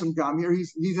Boshes and Gam here.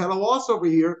 He's had a loss over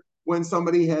here when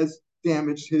somebody has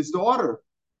damaged his daughter.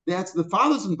 That's the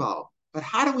father's involved. But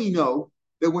how do we know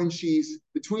that when she's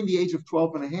between the age of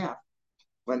 12 and a half,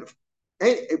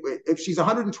 if she's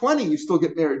 120, you still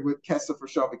get married with kesef or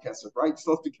shavi kesef, right? You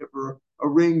still have to give her a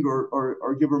ring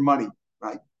or give her money,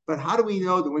 right? But how do we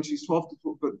know that when she's 12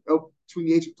 between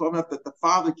the age of 12 and a half, that the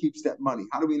father keeps that money.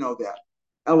 How do we know that?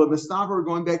 Ella Mustafa,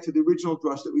 going back to the original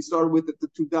drush that we started with at the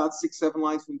 2 dots, 6, 7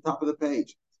 lines from the top of the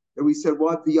page. That we said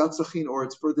what? The Yatzachin, or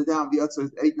it's further down, the Yatzah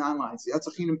 8, 9 lines. The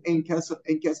Yatzachinim ein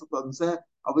kesef lad zeh,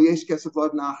 aber yesh kesef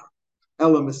lad nacher.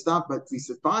 Ella Mustafa, but we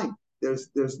said fine. There's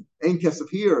ein kesef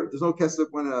here. There's no kesef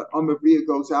when a Amavriya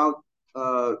goes out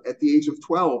at the age of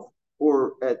 12,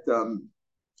 or at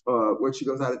when she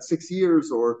goes out at 6 years,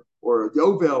 or a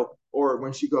Yovel, or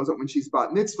when she goes out when she's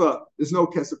bat mitzvah. There's no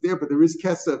kesef there, but there is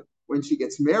kesef when she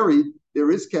gets married.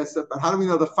 There is kesef, but how do we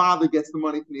know the father gets the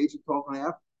money from the age of 12 and a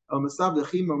half? In other words,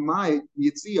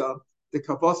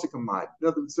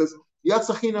 it says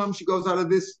Yatzachinam, she goes out of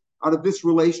this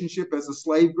relationship as a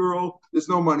slave girl. There's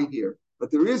no money here,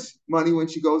 but there is money when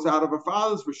she goes out of her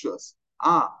father's rishus.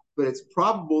 But it's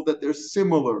probable that they're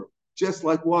similar, just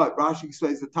like what Rashi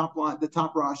explains, the top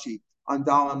Rashi on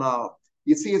Dal and Al.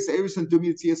 Yitzias Eris and Dum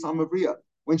Yitzias Amavriya.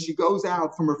 When she goes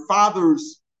out from her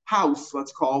father's house,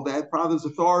 let's call that father's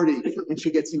authority, and she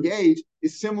gets engaged,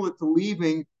 is similar to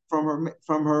leaving from her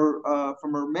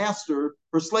master,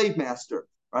 her slave master,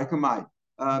 right? Kamai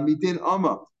midin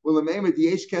amma. Well, the name of the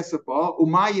Yesh Kesef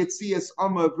Umay Yitzias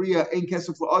Amma Avriya Ein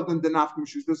Kesef LaAdam Denafkim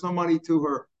Shus. There's no money to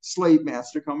her slave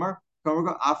master.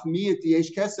 Afmi at the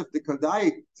Yesh Kesef the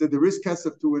Kadai said there is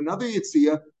Kesef to another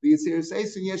Yitzia. The Yitzia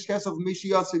says in Yesh Kesef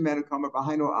Mishiyasi Menakamer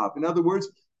behind Av. In other words,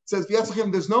 it says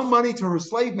there's no money to her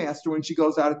slave master when she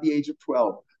goes out at the age of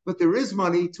 12, but there is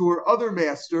money to her other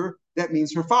master. That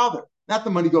means her father. Not the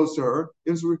money goes to her.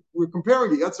 We're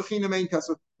comparing it.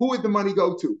 Who would the money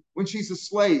go to when she's a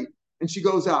slave and she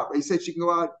goes out? He said she can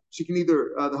go out. She can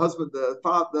either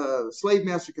the slave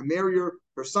master can marry her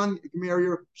son can marry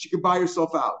her. She can buy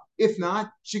herself out. If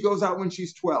not, she goes out when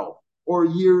she's 12 or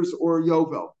years or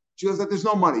Yovel. She goes out. There's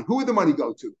no money. Who would the money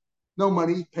go to? No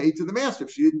money paid to the master.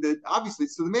 If she didn't, obviously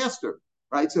it's to the master.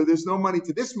 Right, so there's no money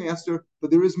to this master,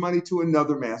 but there is money to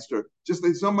another master. Just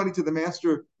there's no money to the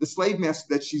master, the slave master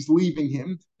that she's leaving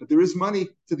him, but there is money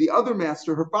to the other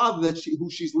master, her father, who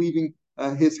she's leaving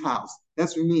his house.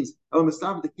 That's what it means.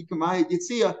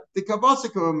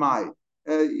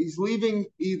 He's leaving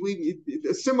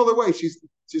a similar way.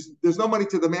 There's no money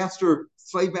to the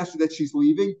slave master that she's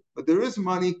leaving, but there is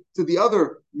money to the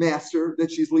other master that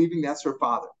she's leaving. That's her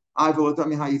father. But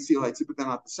they're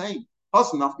not the same. There,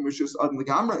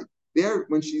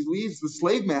 when she leaves the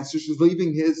slave master, she's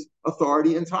leaving his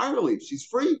authority entirely. She's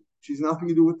free. She's nothing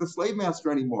to do with the slave master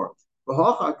anymore. But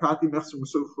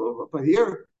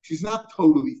here, she's not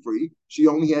totally free. She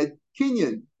only had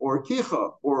kinyan or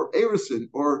kicha or erison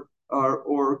or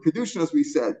קידושין, as we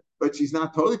said, but she's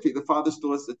not totally free. The father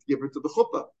still has to give her to the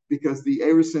chuppah because the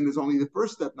erison is only the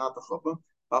first step, not the chuppah.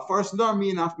 But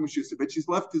she's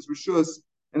left his rishus.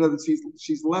 In other words,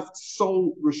 she's left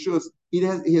sole rishus. He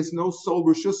has no sole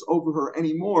rishus over her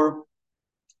anymore,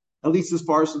 at least as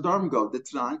far as the dharma go.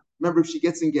 Remember, if she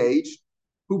gets engaged,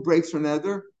 who breaks her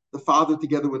nether? The father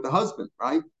together with the husband,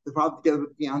 right? The father together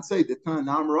with the fiancé.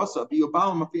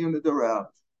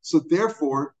 So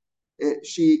therefore,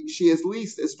 she at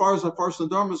least, as far as the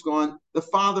dharma is gone, the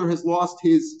father has lost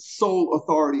his sole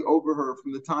authority over her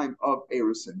from the time of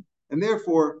erison, and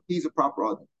therefore he's a proper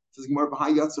adon. That's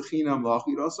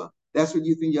what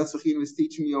you think Yatzachinam is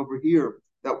teaching me over here.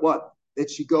 That what? That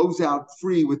she goes out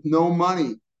free with no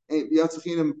money. And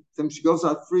Yatzachinam, she goes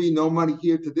out free, no money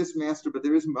here to this master, but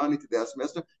there is money to that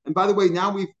master. And by the way,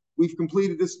 now we've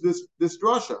completed this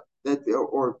drasha.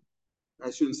 Or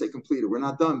I shouldn't say completed. We're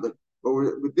not done, but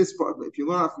with this part, if you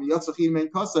learn out from Yatzachinam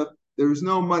and Kasav, there is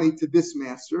no money to this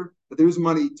master, but there is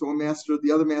money to a master,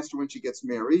 the other master when she gets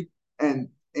married, and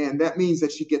that means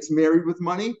that she gets married with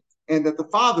money, and that the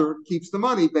father keeps the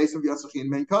money based on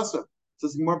Yatzachinam and Kasav.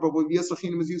 Says more, but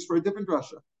Yatzachinam is used for a different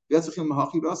drasha. Yatzachinam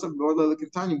mahachi rasav nor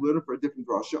leleketanya. We learn it for a different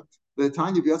drasha. The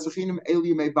Tanya of Yatzachinam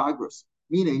eliyamei bagros.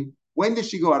 Meaning, when does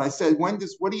she go out? I said, what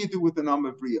do you do with an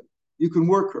amavriya? You can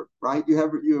work her, right? You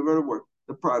have her work.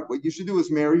 What you should do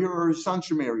is marry her, or her son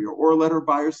should marry her, or let her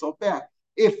buy herself back.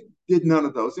 If did none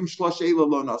of those, if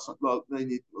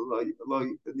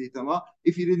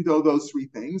you didn't do those three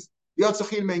things,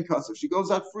 she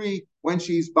goes out free when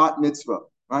she's bat mitzvah,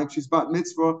 right? She's bat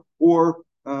mitzvah, or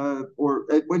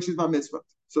when she's bat mitzvah.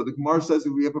 So the Gemara says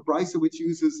that we have a brisa which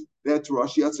uses that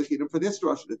drush Yatzachinam for this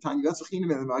drush. The Tanya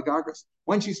Yatzachinam and the Magagras.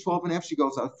 When she's 12 and a half, she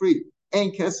goes out free.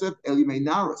 Ein kesef elimei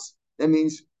naras. That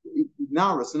means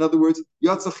naras. In other words,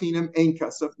 Yatzachinam ein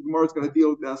kesef. The Gemara is going to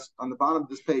deal with this on the bottom of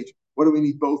this page. What do we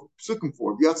need both psukim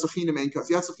for? Yatzachinam ein kesef.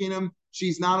 Yatzachinam,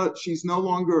 she's no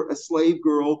longer a slave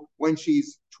girl when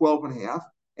she's 12 and a half.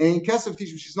 And in kesef,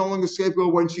 she's no longer a slave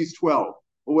girl when she's 12.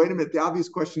 Well, wait a minute. The obvious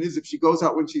question is, if she goes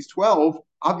out when she's 12,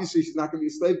 obviously she's not going to be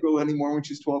a slave girl anymore when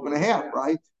she's 12 and a half,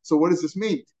 right? So what does this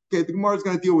mean? Okay, the Gemara is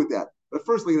going to deal with that. But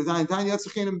firstly, if I only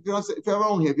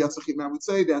have Yatzachinim, I would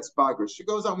say that's Bagras. She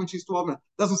goes out when she's 12 and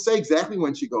doesn't say exactly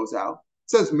when she goes out.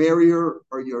 It says marry her,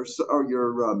 or your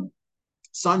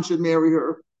son should marry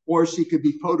her, or she could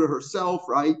be Poda herself,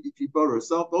 right? If you Poda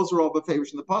herself, those are all the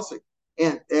favors in the Pasuk.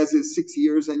 And as is 6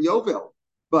 years and Yovel.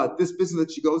 But this business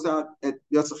that she goes out at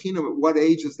Yatzachinim, at what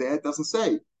age is that? It doesn't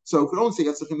say. So if we don't say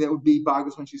Yatzachinim, that would be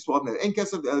Bagras when she's 12. And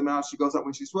Kesef, the other amount, she goes out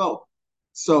when she's 12.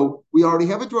 So we already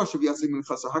have a drush of Yatzachinim and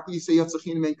Chasar. How can you say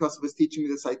Yatzachinim and Kesef is teaching me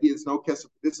this idea? There's no Kesef for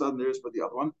this one, there is for the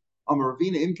other one.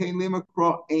 Ravina Imkain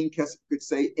Limakra, Ain Kesef could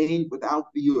say Ain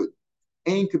without the Yud.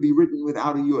 Ain could be written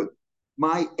without a Yud.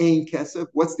 My Ain Kesef,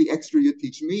 what's the extra you're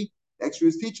teaching me? The extra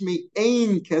is teaching me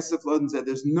Ain Kesef Ladan Zed.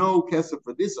 There's no Kesef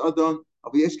for this Adon.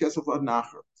 Aviyesh Kesef Ladan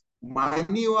Acher. My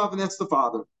Niyuav, and that's the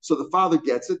father. So the father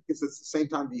gets it because it's the same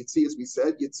time the Yitzia, as we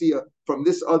said. Yitzia from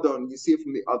this Adon, you see it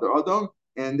from the other Adon,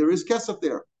 and there is Kesef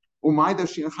there. Umay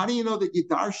Darshin. How do you know that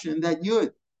Yidarshin, that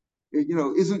Yud? You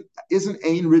know, isn't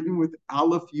Ain written with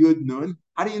Aleph Yud Nun?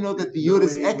 How do you know that the Yud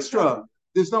is extra?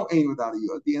 There's no Ain without a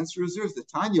Yud. The answer is there's the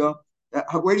Tanya.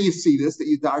 Where do you see this, that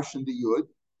you darshan the Yud?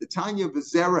 The Tanya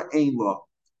V'zera Ein Law.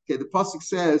 Okay, the Pasuk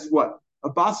says what? A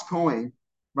Bas Kohen,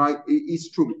 right, eats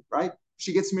Truma, right?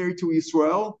 She gets married to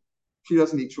Yisrael, she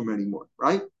doesn't eat Truma anymore,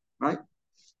 right? Right?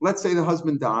 Let's say the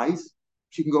husband dies,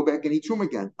 she can go back and eat Truma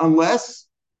again, unless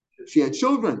she had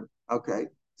children, okay?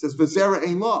 It says V'zera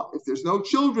Ein Law. If there's no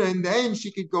children, then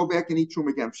she could go back and eat Truma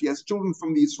again. She has children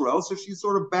from the Yisrael, so she's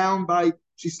sort of bound by,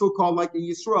 she's still called like a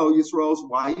Yisrael's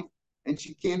wife, and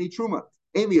she can't eat Truma.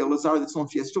 Eli Elazar, that's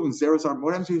not, she has children. Zerazar,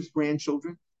 what happens to his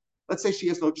grandchildren? Let's say she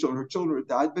has no children, her children are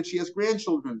died, but she has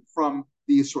grandchildren from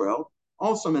the Israel.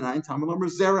 Also, Menayin Tamalamar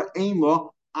Zera Ain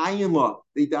Law, Ayin Law.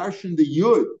 They darshan the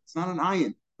Yud. It's not an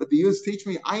Ayin, but the Yuds teach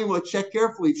me Ayin Law. Check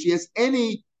carefully. If she has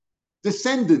any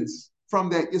descendants from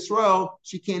that Israel,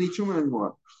 she can't eat Truma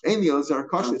anymore. Eli Elazar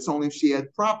Kosher. It's only if she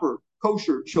had proper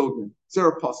kosher children.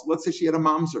 Zera Apostle. Let's say she had a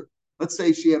mamzer. Let's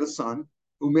say she had a son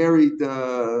who married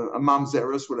a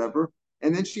mamzeres, whatever,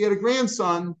 and then she had a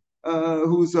grandson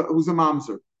who's a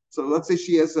mamzer. So let's say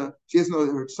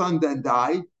her son then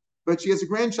died, but she has a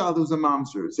grandchild who's a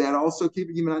mamzer. Is that also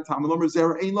keeping him on Tamalam or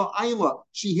Zera Ainla?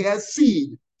 She has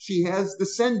seed, she has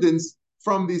descendants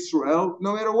from Israel,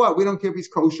 no matter what. We don't care if he's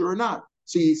kosher or not.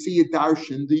 So you see a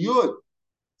darshan the yud,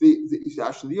 the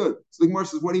darshan the yud. So the Gemara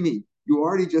says, what do you mean? You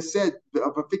already just said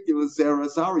a particular Zera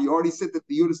Zara. You already said that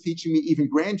the yud is teaching me even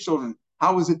grandchildren.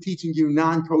 How is it teaching you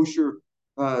non-kosher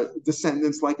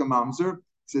descendants like a mamzer? It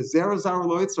says, Zera Zara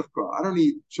lo yitzchak. I don't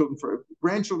need children for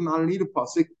grandchildren. I don't need a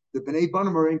pasuk. The bnei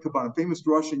banim are in kabbanim. Famous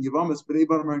drush in Yavamas, bnei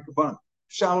banim are in kabbanim.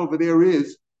 Shal over there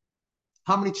is,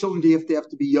 how many children do you have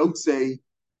to be yotzei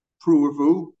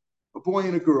pruavu? A boy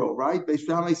and a girl, right? Beis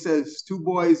Shammai says 2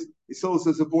 boys. Yisrael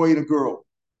says a boy and a girl.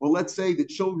 Well, let's say the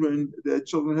children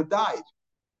have died.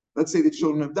 Let's say the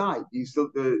children have died. Are you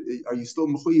still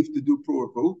mechuyev to do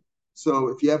pruavu? So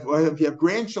if you have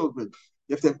grandchildren,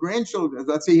 you have to have grandchildren.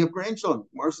 Let's say you have grandchildren.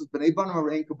 Mar says, "Bnei banim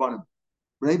arein kabanim."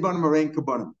 Bnei banim arein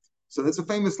kabanim. So that's a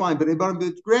famous line. Bnei banim,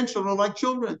 the grandchildren are like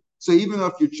children. So even though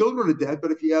if your children are dead,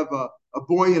 but if you have a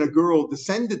boy and a girl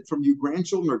descended from you,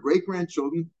 grandchildren or great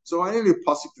grandchildren, so I don't need a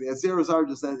pasuk for that. Zerazar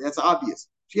just that's obvious.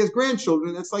 She has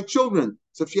grandchildren. That's like children.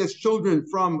 So if she has children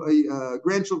from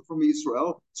grandchildren from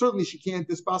Israel, certainly she can't.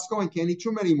 This Baskoin can't eat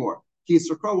truma anymore.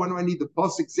 When do I need the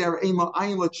pasuk? Zera Einla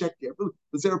Einla check there.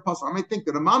 The Zera pasuk. I might think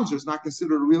that a mamzer is not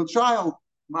considered a real child.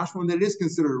 Mashman that it is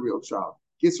considered a real child.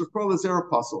 Yisrael the Zera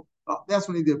pasuk. That's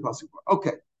when he did a pasuk.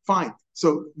 Okay, fine.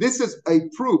 So this is a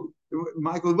proof,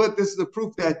 Michael. But this is a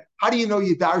proof that how do you know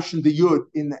you darshan the yud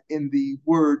in the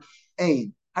word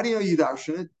ain? How do you know you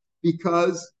darshan it?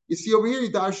 Because you see over here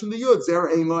you darshan the yud.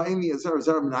 Zera Einla Einli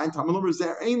Zera Menayin Tamalum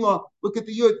Zera Einla. Look at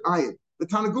the yud ayin. The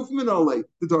Tana Gufminole,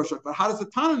 the Dorshak. But how does the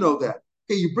Tana know that?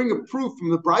 Okay, you bring a proof from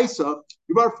the Brisa.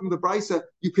 You brought it from the Brisa.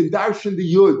 You can darshan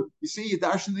the Yud. You see, you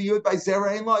darshan the Yud by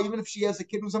Zera in law. Even if she has a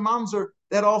kid who's a mamzer,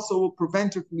 that also will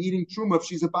prevent her from eating truma. If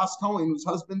she's a Bas Kohen whose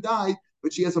husband died,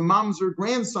 but she has a mamzer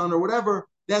grandson or whatever,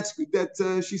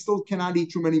 she still cannot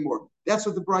eat truma anymore. That's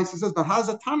what the Brisa says. But how does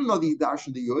the Tana know that you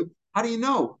darshan the Yud? How do you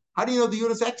know? How do you know the Yud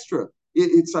is extra?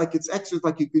 It's like it's extra. It's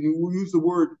like you can use the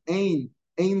word ain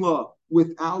law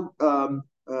without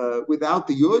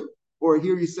the yud, or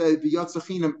here you say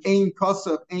v'yatzachinam ein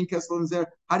kasaf ein keslan zer.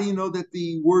 How do you know that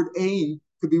the word ein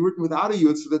could be written without a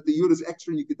yud, so that the yud is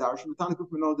extra and you could darshan?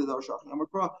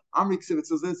 It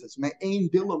says this: it's me'ein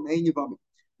bilam ein yavami.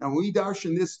 Now when we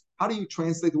darshan this, how do you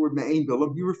translate the word me'ein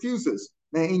bilam? He refuses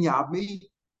me'ein yavmi.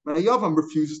 Yavam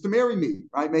refuses to marry me,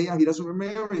 right? He doesn't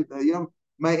marry me.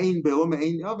 Ma'ain Bilam,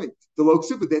 Ma'ain Yavam. The Lok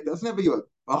Super, that doesn't have a Yod.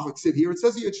 Here it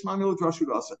says Yod Shmamil Drashud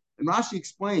Asa. And Rashi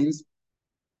explains,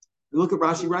 look at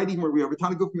Rashi writing where we are.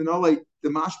 V'tana Guf Minole, the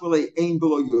Mashmale Ain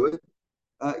Below Yod,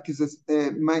 because it's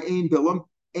Ma'ain Bilam.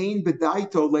 Ain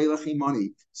bedaito leilachi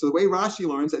money. So the way Rashi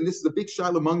learns, and this is a big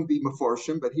shayla among the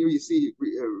Mefarshim, but here you see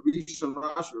Rishon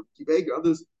Rashi, Kibega,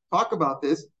 others talk about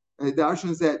this. Darshan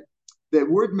is that the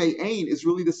word me'ain is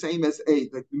really the same as a.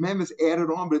 Like the mem is added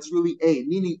on, but it's really ain,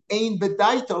 meaning ain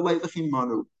bedaito leilachi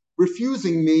manu.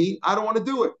 Refusing me, I don't want to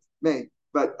do it. May.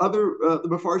 But other the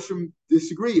Mefarshim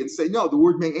disagree and say no. The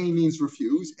word me'ain means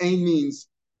refuse. Ain means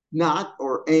not,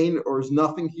 or ain, or is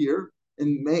nothing here.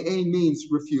 And me'ain means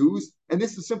refuse, and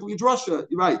this is simply a drasha.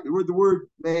 You're right. The word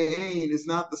me'ain is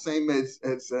not the same as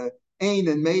ain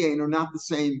and me'ain are not the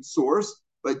same source,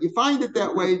 but you find it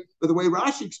that way. But the way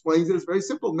Rashi explains it is very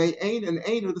simple. Me'ain and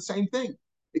ain are the same thing,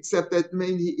 except that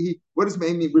what does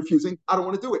me'ain mean? Refusing. I don't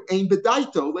want to do it. Ain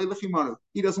bedaito leilachimanu.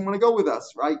 He doesn't want to go with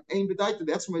us, right? Ain bedaito.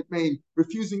 That's what me'ain.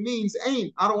 Refusing means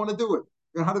ain. I don't want to do it.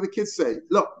 How do the kids say?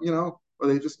 Look, or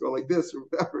they just go like this or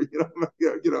whatever,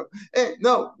 Hey,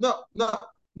 no,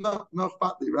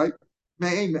 right?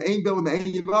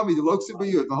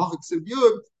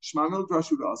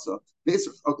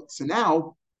 Okay, so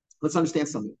now let's understand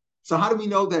something. So how do we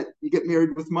know that you get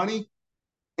married with money?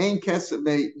 And why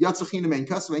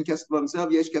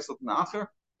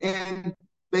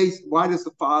does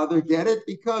the father get it?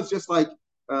 Because just like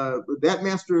that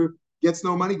master gets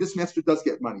no money, this master does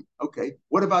get money. Okay,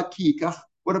 what about kikach?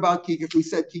 What about kikach? We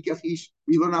said kikach ish.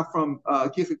 We learn out from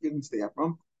kikach didn't stay out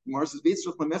from. Gemara says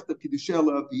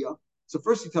so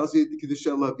first he tells you the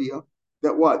kiddushin lavia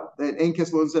that what? That ein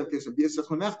kes lo zev kes b'yisach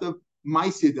lemechtav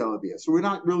ma'aseh delavia. So we're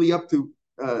not really up to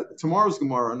tomorrow's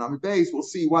Gemara on Amid Beis. We'll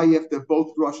see why you have to have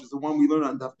both drushes. The one we learn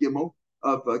on Daf Gimel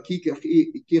of kikach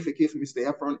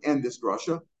mistei and this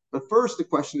drusha. But first the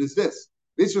question is this.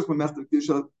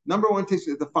 Number one takes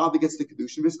that the father gets the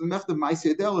Kedushin. This is the method of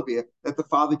Maisei Delavia, that the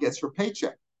father gets her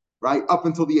paycheck, right? Up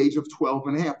until the age of 12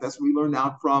 and a half. That's what we learn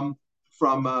out from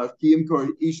Kiyim Kor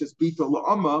Ishas Bito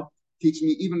La'ama, teaching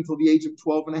me even until the age of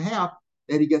 12 and a half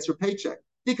that he gets her paycheck.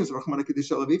 Because if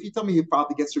you tell me your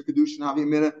father gets her Kedushin,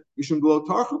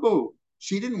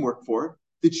 she didn't work for it.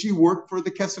 Did she work for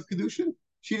the Kesef Kedushin?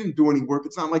 She didn't do any work.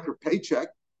 It's not like her paycheck.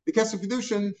 The Kesef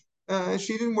Kedushin,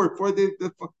 she didn't work for it.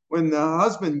 When the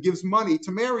husband gives money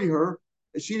to marry her,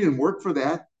 she didn't work for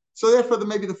that. So therefore,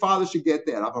 maybe the father should get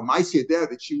that.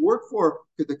 That she worked for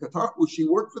the Katarku, she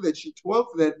worked for that. She toiled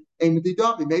for that.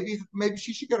 Maybe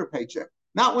she should get her paycheck.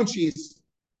 Not when she's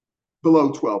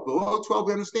below 12. Below 12,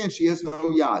 we understand she has no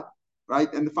yad,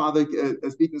 right? And the father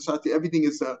is beaten aside. Everything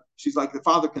is. She's like the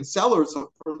father can sell her,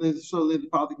 so certainly the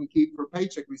father can keep her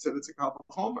paycheck. We said it's a kabbalah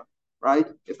chomer. Right?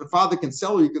 If the father can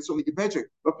sell her, you can certainly get paycheck.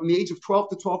 But from the age of 12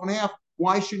 to 12 and a half,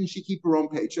 why shouldn't she keep her own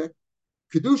paycheck?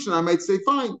 Kedushin, I might say,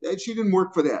 fine, she didn't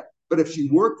work for that. But if she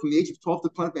worked from the age of 12 to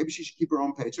 12, maybe she should keep her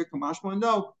own paycheck. Kamashma,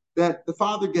 no, that the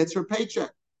father gets her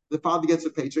paycheck. The father gets a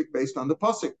paycheck based on the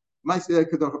pasuk. If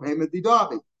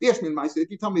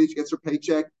you tell me that she gets her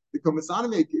paycheck,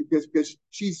 because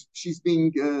she's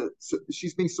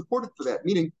being supported for that.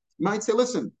 Meaning, you might say,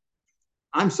 listen,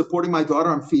 I'm supporting my daughter,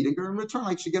 I'm feeding her, in return,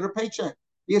 I should get her paycheck.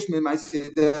 Since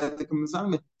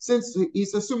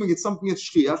he's assuming it's something that's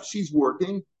shchiach, she's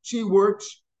working, she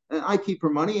works, and I keep her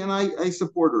money, and I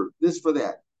support her, this for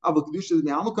that. But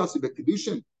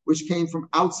Kedushin, which came from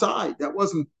outside, that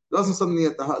wasn't something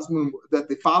that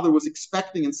the father was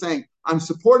expecting and saying, I'm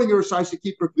supporting her, so I should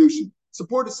keep her Kedushin.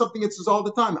 Support is something it says all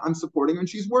the time. I'm supporting her and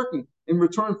she's working. In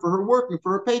return for her working,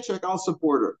 for her paycheck, I'll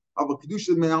support her.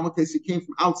 It came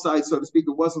from outside, so to speak.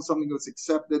 It wasn't something that was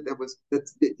accepted,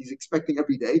 that he's expecting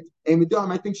every day.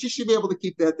 I think she should be able to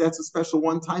keep that. That's a special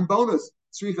one-time bonus.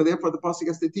 Therefore, the pasuk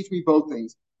has to teach me both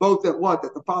things. Both that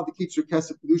the father keeps her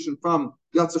kesef kedushin from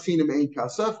Yatzachina Mein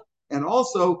Kasef, and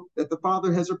also that the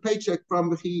father has her paycheck from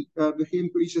V'chim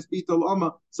Kurishas Bito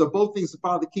Lama. So both things the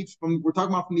father keeps from, we're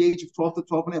talking about from the age of 12 to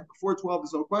 12 and a half. Before 12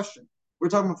 is no question. We're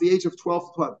talking about the age of 12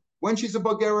 to 12. When she's a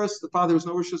Bogeres, the father has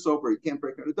no rishus over her. He can't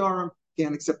break her Nadarim,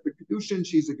 can't accept the Kedushin.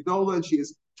 She's a Gedola, and she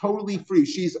is totally free.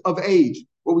 She's of age,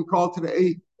 what we call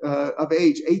today of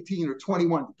age, 18 or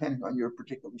 21, depending on your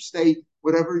particular state,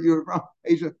 whatever your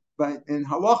age. But in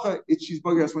halacha, she's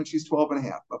Bogeres when she's 12 and a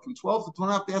half. But from 12 to 12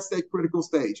 and a half, that's that critical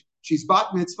stage. She's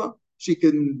bat mitzvah. She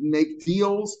can make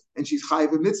deals, and she's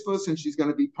chayiv mitzvahs, and she's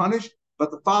going to be punished. But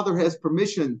the father has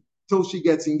permission till she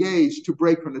gets engaged to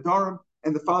break her Nadarim,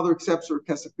 and the father accepts her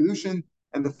kesef kedushin,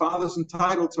 and the father's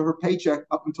entitled to her paycheck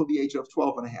up until the age of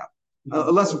 12 and a half.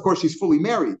 Unless, of course, she's fully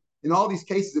married. In all these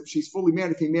cases, if she's fully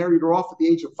married, if he married her off at the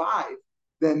age of 5,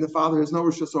 then the father has no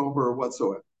rishus over her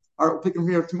whatsoever. All right, we'll pick him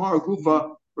here tomorrow.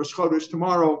 Gufa, Rosh Chodesh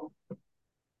tomorrow.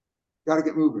 Got to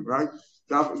get moving, right?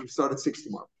 We start at 6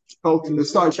 tomorrow. We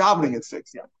start davening at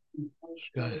 6, yeah.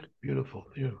 Got it. Beautiful.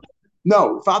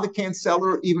 No, father can't sell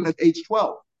her even at age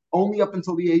 12. Only up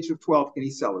until the age of 12 can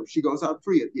he sell her. She goes out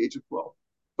free at the age of 12.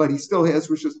 But he still has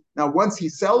rishus. Now, once he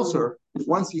sells her,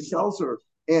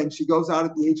 and she goes out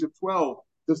at the age of 12,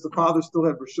 does the father still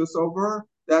have rishus over her?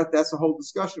 That's a whole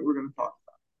discussion we're going to talk about.